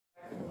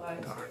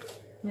gebruikt.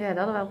 Ja, dat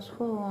hadden wij op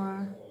school.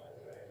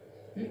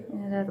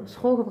 Inderdaad, op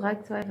school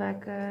gebruikten wij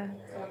vaak.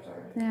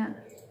 Ja.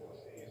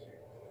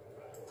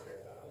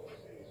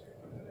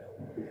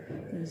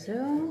 Zo,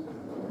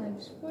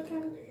 even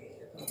sporten.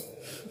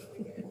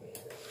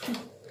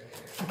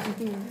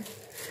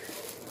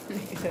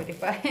 Zo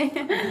dichtbij.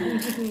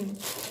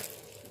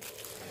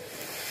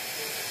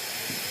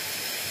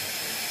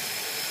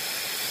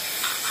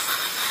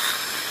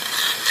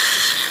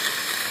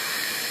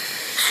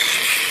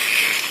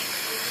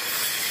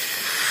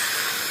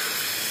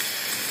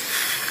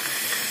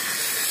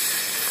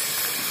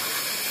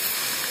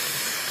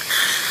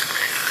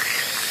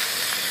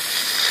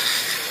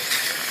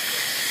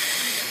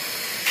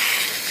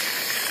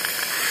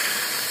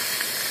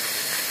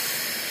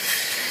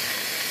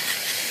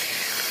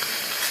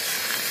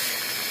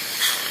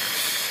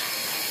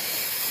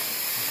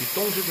 Die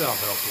tong zit wel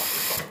heel vlak.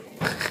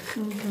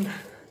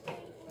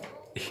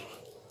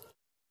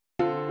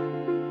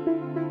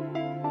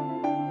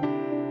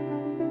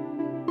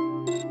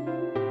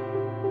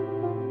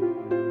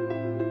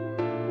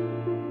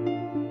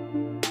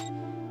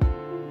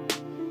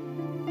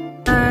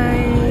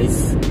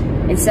 Guys,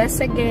 it's us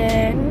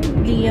again,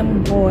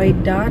 Liam Boy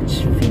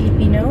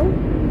Dutch-Filipino.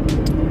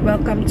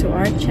 Welcome to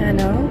our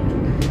channel.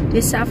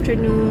 This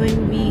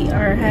afternoon we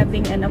are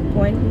having an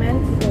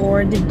appointment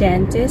for the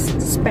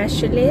dentist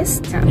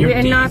specialist. We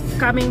are not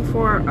coming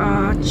for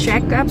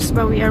checkups,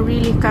 but we are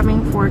really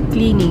coming for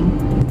cleaning.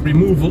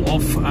 Removal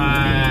of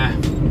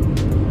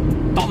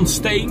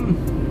tandsteen.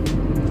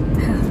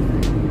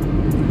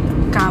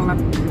 Kalk.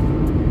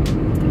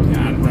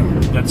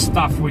 Yeah, that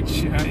stuff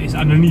which is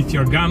underneath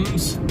your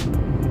gums.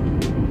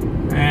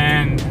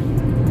 And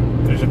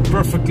there's a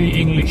perfectly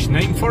English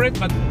name for it,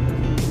 but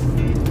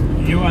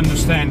you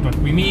understand what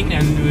we mean,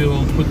 and we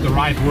will put the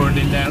right word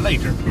in there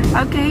later.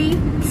 Okay,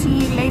 see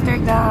you later,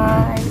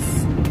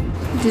 guys.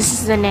 This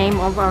is the name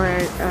of our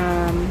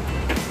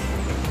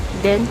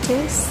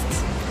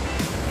dentist.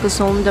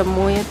 Gezonde,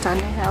 mooie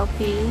tanden,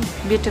 healthy,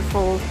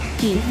 beautiful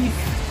teeth.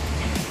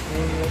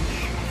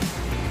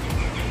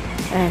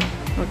 And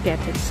we'll get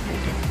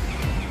excited.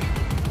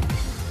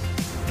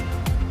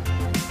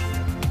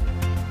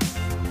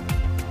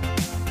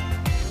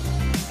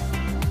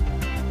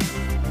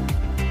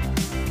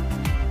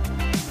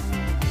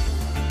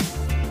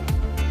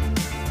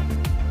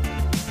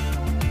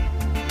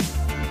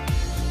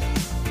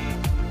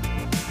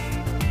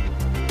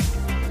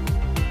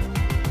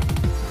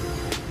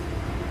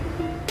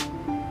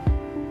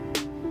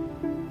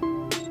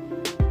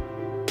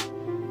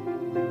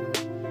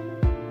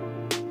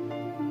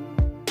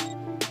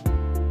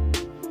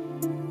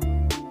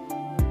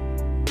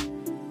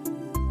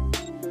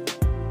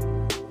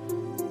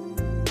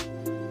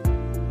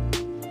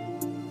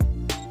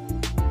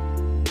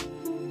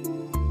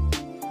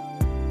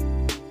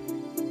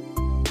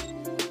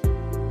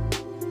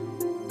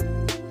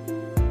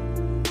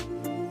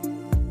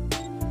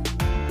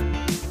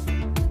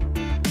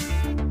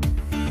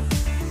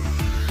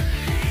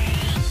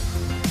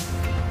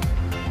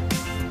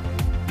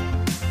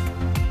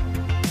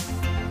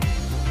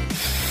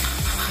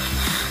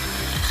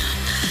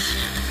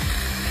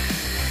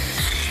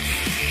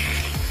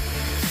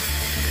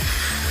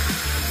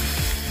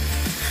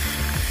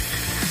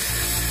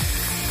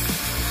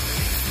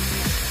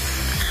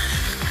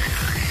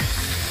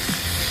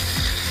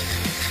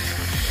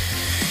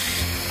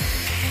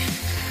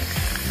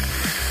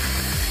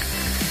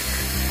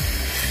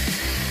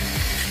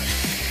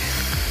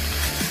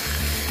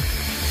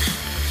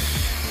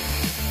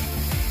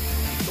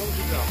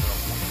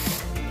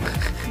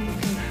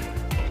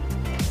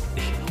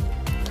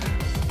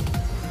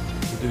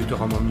 Dit doe je toch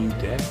allemaal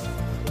mute, hè?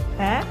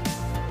 Hè?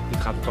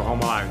 Dit gaat er toch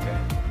allemaal uit, hè?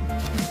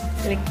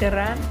 Ligt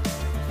eraan.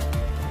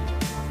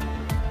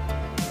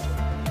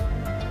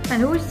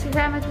 En hoe is het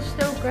gegaan met de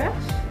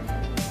stokers?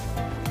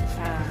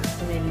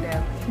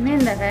 Minder.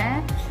 Minder, hè?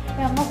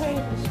 Ja, nog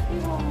even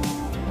spiegel.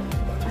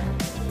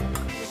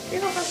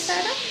 Spiegel wat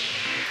verder.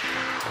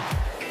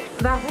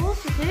 Waar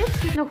roze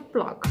zit nog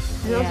plak.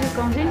 Dus als je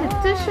kan zien,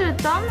 tussen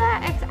de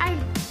tanden, echt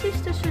eigenlijk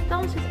precies tussen de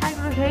tanden zit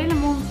eigenlijk de hele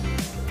mond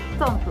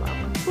tandplak.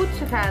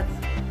 Poetsen gaat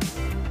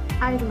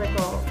eigenlijk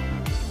al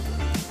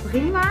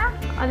prima.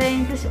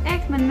 Alleen het is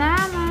echt met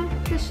name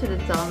tussen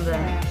de tanden.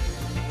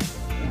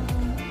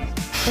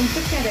 Een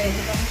stukje naar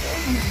deze kant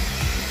op.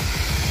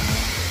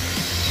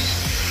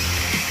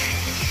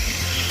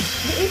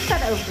 De iets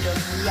gaat open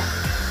doen.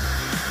 Ja.